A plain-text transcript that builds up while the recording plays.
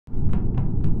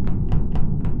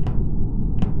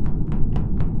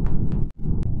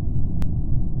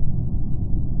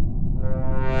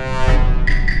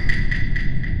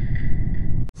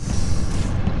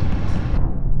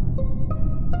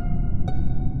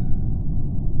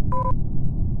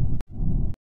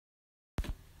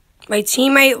My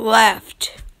teammate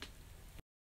left.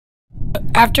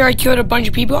 After I killed a bunch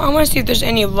of people, I want to see if there's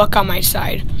any luck on my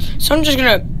side. So I'm just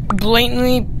going to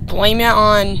blatantly blame it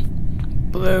on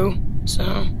blue.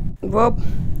 So, well,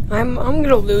 I'm going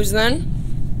to lose then.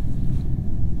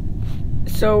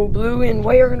 So blue and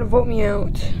white are going to vote me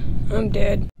out. I'm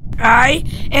dead. I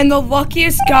am the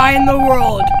luckiest guy in the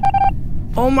world.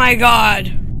 Oh my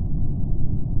god.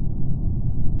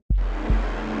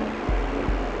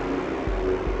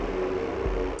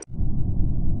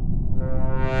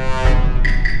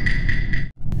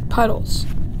 Puddles,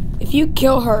 if you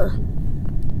kill her,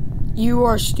 you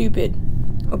are stupid,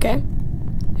 okay?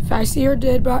 If I see her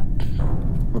dead body,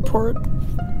 report.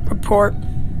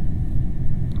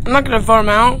 I'm not gonna vote him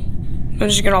out. I'm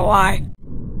just gonna lie.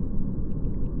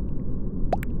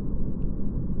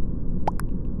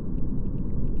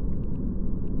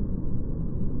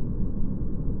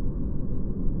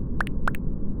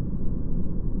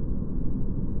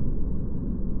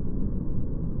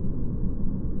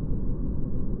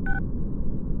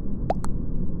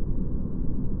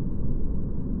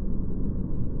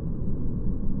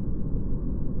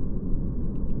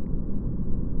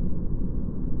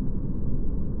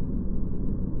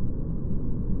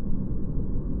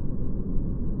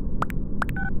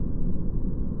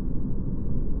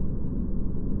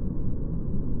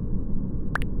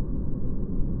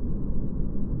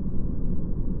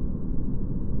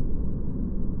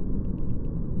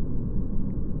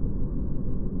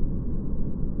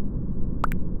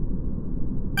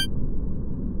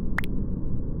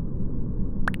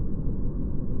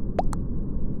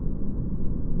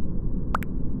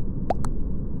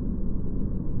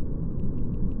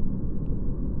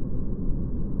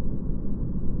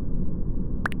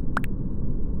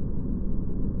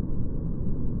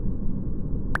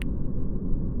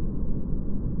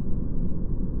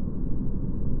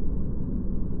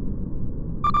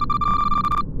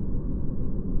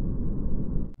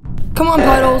 Come on,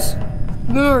 Puddles.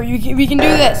 Remember, we can do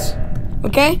this.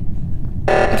 Okay?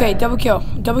 Okay, double kill.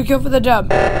 Double kill for the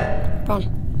dub. Come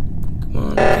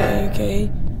on, okay.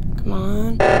 Come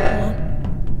on.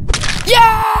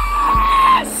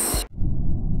 Yes!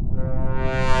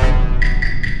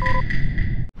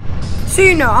 So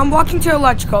you know, I'm walking to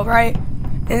electrical, right?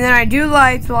 And then I do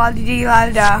lights,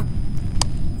 la-di-di-la-da-da.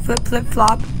 Flip,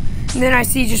 flop. And then I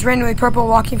see just randomly purple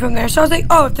walking from there. So I was like,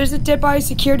 oh, if there's a dead body,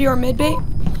 security, or mid-bait,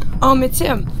 it's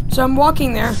him. So I'm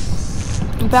walking there,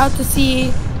 about to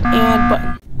see, and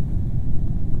button.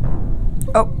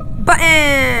 Oh,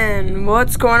 button!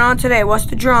 What's going on today? What's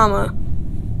the drama?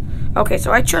 Okay,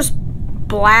 so I trust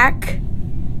black,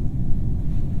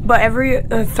 but every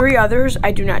three others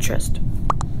I do not trust.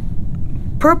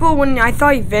 Purple, when I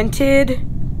thought he vented,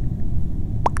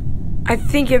 I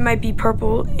think it might be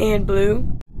purple and blue.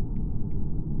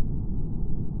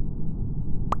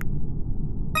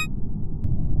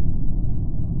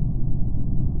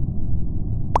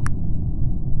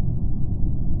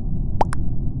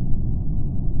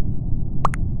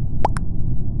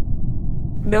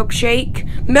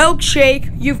 Milkshake,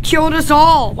 you've killed us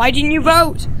all. Why didn't you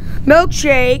vote?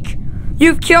 Milkshake,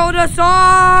 you've killed us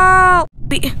all.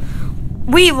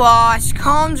 We lost.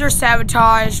 Comms are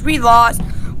sabotaged. We lost.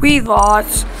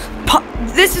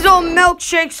 This is all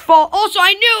Milkshake's fault. Also,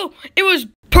 I knew it was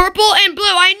purple and blue.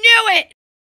 I knew it.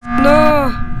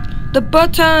 No, the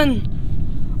button.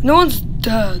 No one's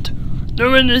dead.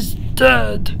 No one is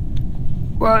dead.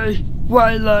 Why,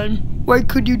 Lime? Why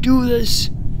could you do this?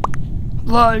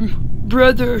 Lime,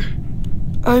 brother,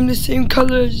 I'm the same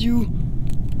color as you.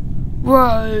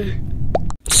 Why?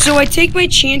 So I take my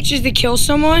chances to kill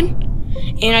someone,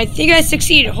 and I think I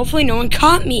succeeded. Hopefully no one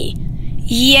caught me.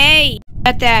 Yay!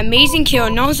 Got that amazing kill.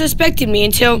 No one suspected me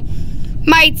until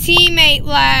my teammate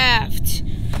left.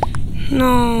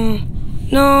 No,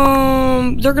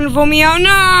 they're gonna vote me out.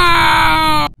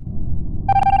 No!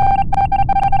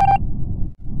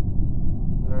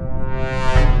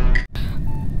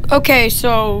 Okay,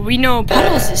 so we know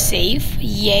Puddles is safe.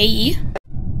 Yay.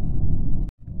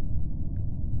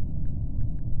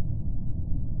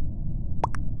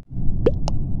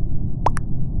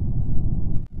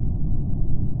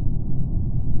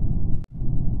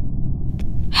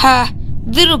 Ha,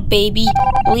 little baby,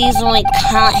 please only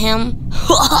caught him.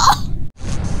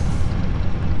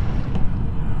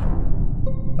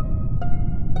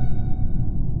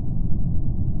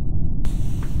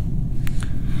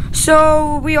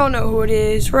 So, we all know who it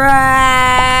is,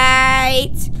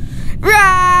 right?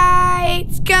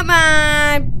 Come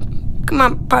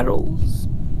on, Puddles.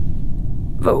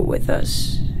 Vote with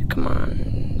us. Come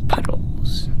on,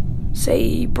 Puddles.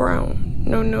 Say brown.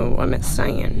 No, I meant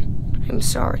cyan. I'm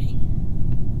sorry.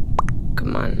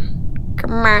 Come on.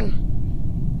 Come on.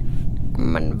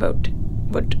 Come on, vote.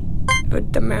 Vote.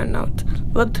 Vote the man out.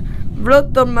 Vote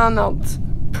the man out.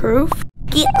 Proof?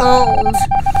 Get old.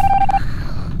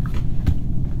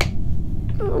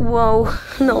 Whoa,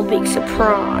 no big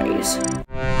surprise.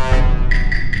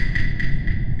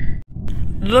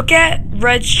 Look at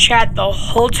Red's chat the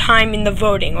whole time in the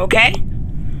voting, okay?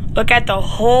 Look at the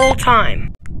whole time.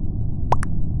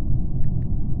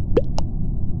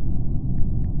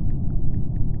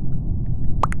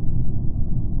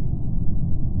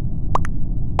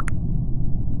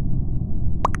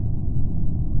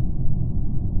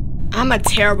 I'm a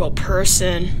terrible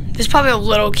person. This is probably a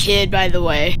little kid, by the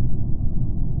way.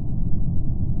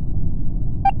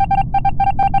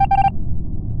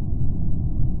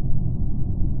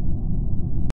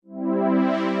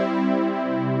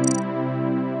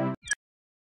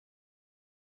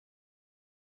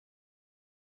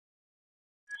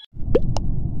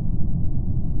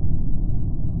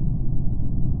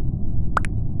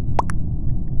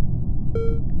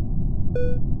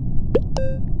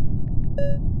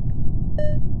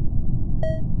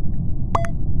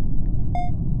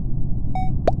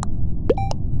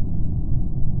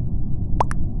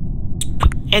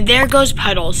 And there goes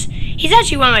Puddles. He's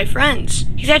actually one of my friends.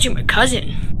 He's actually my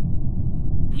cousin.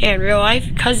 Yeah, in real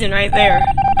life, cousin right there.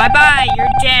 Bye-bye, you're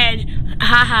dead.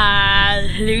 Haha,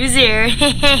 loser.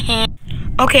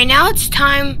 Okay, now it's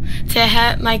time to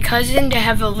have my cousin to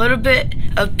have a little bit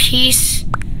of peace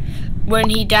when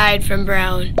he died from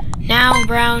Brown. Now,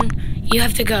 Brown, you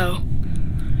have to go.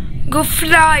 Go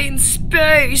fly in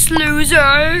space,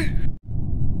 loser.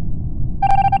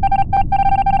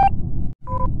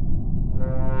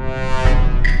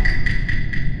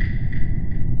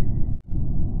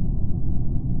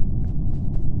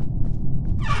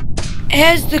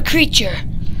 As the creature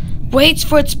waits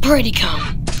for its prey to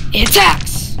come, it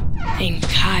attacks and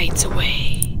hides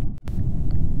away.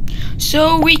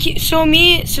 So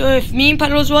if me and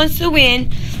Puddles wants to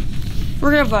win,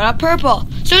 we're gonna vote out purple.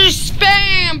 So just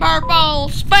spam purple,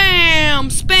 spam,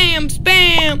 spam,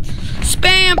 spam,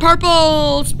 spam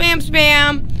purple, spam,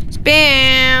 spam,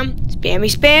 spam, spammy,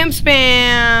 spam,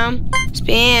 spam,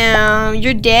 spam.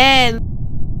 You're dead.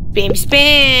 Spam,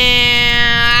 spam.